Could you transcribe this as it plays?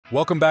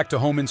Welcome back to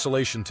Home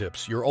Insulation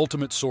Tips, your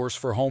ultimate source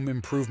for home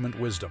improvement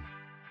wisdom.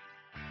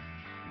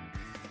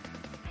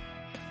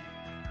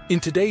 In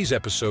today's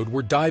episode,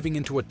 we're diving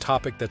into a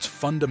topic that's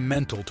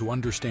fundamental to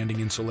understanding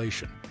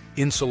insulation.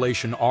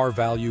 Insulation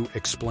Rvalue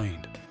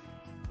explained.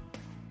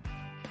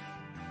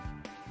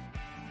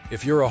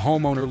 If you're a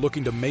homeowner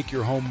looking to make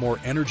your home more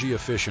energy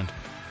efficient,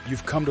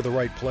 you've come to the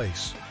right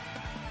place.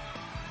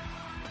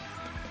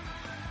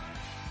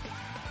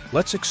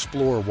 Let's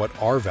explore what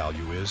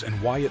Rvalue is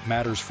and why it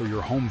matters for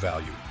your home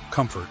value,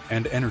 comfort,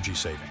 and energy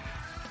saving.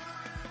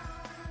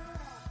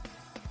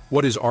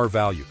 What is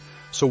Rvalue?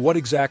 So what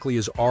exactly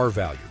is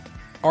Rvalue?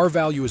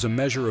 Rvalue is a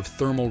measure of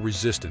thermal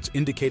resistance,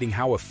 indicating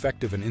how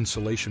effective an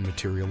insulation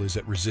material is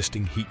at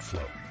resisting heat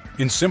flow.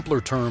 In simpler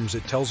terms,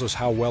 it tells us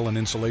how well an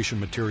insulation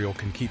material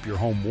can keep your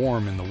home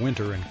warm in the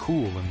winter and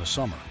cool in the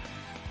summer.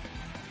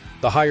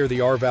 The higher the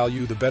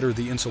Rvalue, the better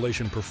the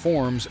insulation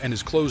performs and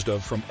is closed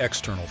off from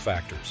external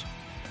factors.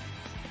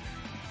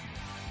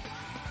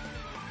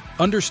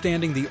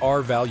 Understanding the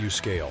Rvalue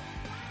scale.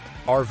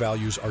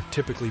 R-values are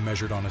typically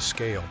measured on a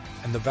scale,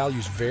 and the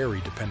values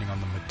vary depending on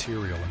the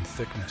material and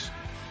thickness.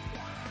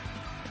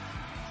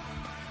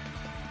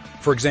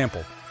 For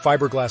example,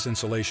 fiberglass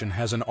insulation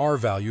has an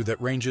R-value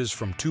that ranges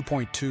from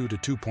 2.2 to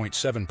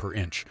 2.7 per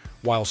inch,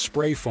 while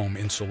spray foam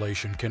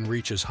insulation can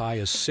reach as high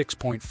as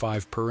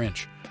 6.5 per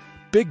inch.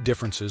 Big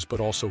differences, but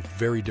also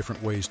very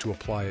different ways to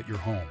apply at your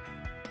home.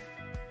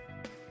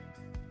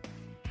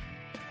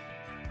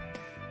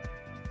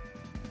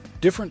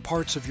 Different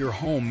parts of your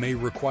home may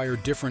require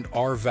different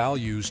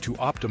R-values to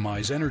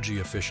optimize energy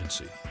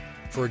efficiency.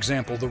 For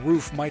example, the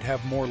roof might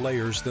have more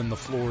layers than the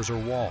floors or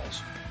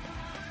walls.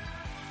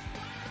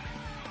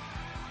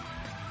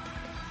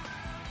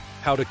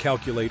 How to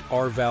calculate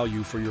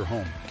R-value for your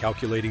home.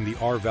 Calculating the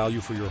R-value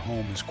for your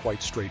home is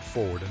quite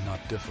straightforward and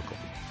not difficult.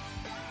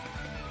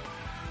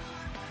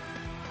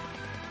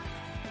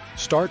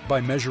 Start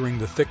by measuring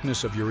the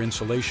thickness of your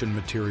insulation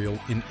material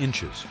in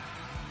inches.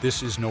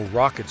 This is no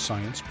rocket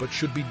science, but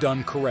should be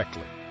done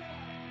correctly.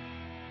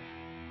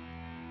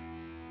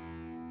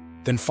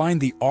 Then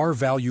find the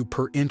R-value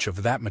per inch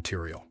of that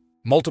material.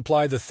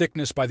 Multiply the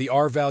thickness by the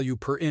R-value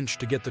per inch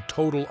to get the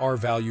total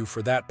R-value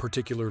for that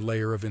particular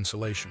layer of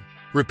insulation.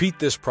 Repeat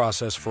this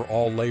process for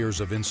all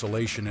layers of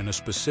insulation in a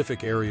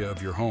specific area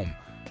of your home.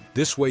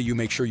 This way you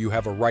make sure you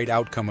have a right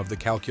outcome of the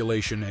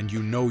calculation and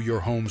you know your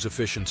home's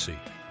efficiency.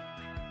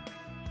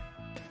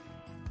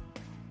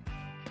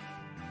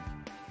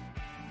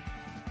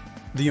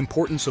 The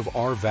importance of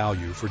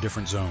R-value for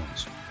different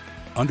zones.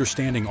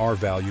 Understanding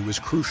R-value is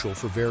crucial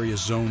for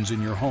various zones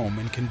in your home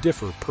and can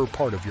differ per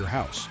part of your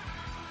house,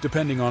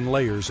 depending on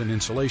layers and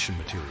insulation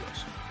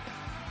materials.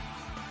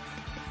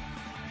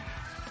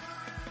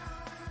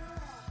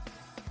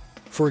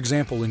 For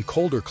example, in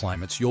colder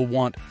climates, you'll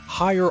want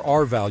higher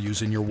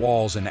R-values in your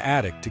walls and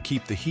attic to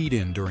keep the heat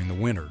in during the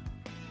winter.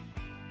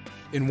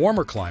 In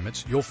warmer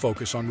climates, you'll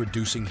focus on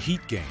reducing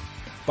heat gain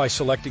by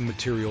selecting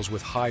materials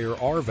with higher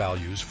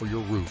R-values for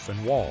your roof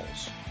and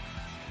walls.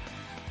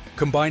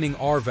 Combining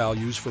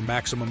R-values for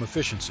maximum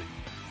efficiency.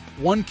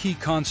 One key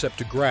concept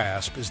to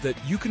grasp is that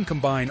you can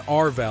combine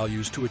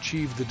R-values to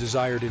achieve the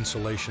desired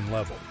insulation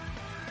level.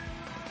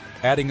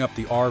 Adding up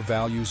the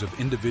R-values of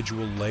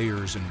individual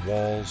layers in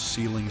walls,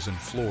 ceilings, and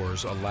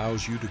floors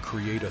allows you to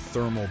create a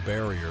thermal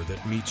barrier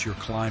that meets your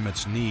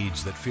climate's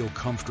needs that feel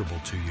comfortable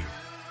to you.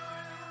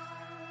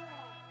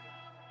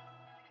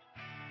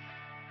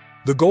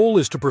 The goal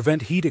is to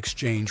prevent heat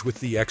exchange with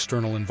the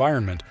external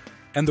environment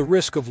and the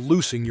risk of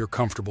losing your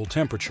comfortable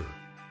temperature.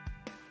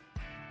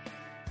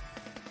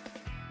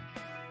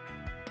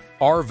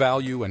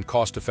 R-value and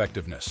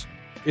cost-effectiveness.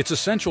 It's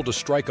essential to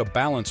strike a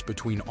balance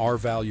between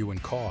R-value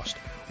and cost.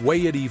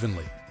 Weigh it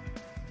evenly.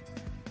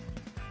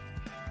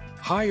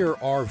 Higher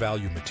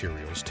R-value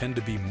materials tend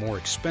to be more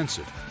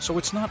expensive, so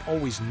it's not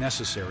always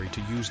necessary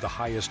to use the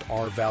highest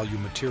R-value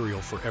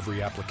material for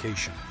every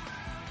application.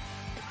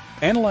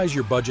 Analyze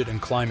your budget and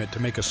climate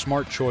to make a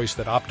smart choice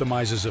that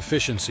optimizes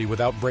efficiency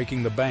without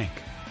breaking the bank.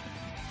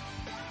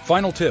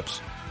 Final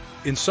tips.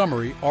 In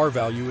summary,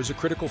 R-value is a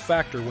critical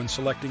factor when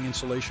selecting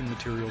insulation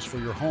materials for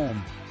your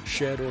home,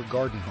 shed, or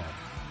garden home.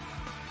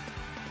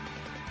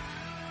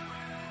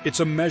 It's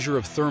a measure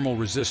of thermal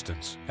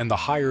resistance, and the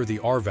higher the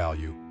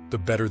R-value, the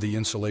better the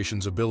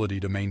insulation's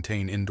ability to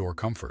maintain indoor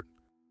comfort.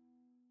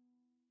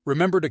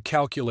 Remember to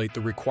calculate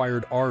the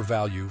required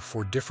R-value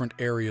for different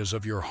areas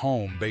of your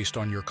home based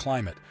on your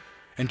climate,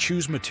 and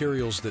choose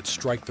materials that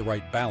strike the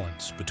right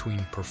balance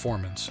between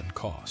performance and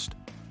cost.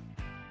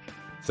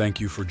 Thank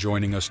you for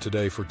joining us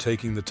today, for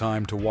taking the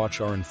time to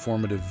watch our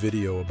informative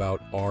video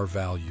about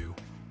R-value.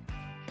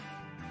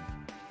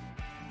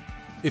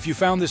 If you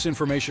found this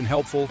information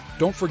helpful,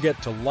 don't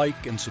forget to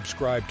like and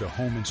subscribe to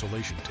Home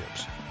Insulation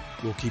Tips.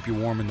 We'll keep you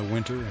warm in the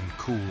winter and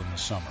cool in the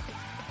summer.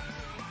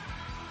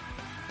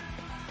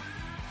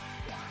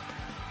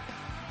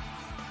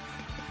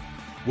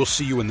 We'll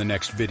see you in the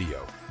next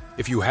video.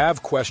 If you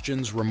have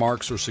questions,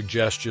 remarks, or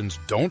suggestions,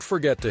 don't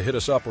forget to hit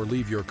us up or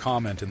leave your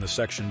comment in the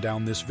section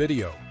down this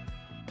video.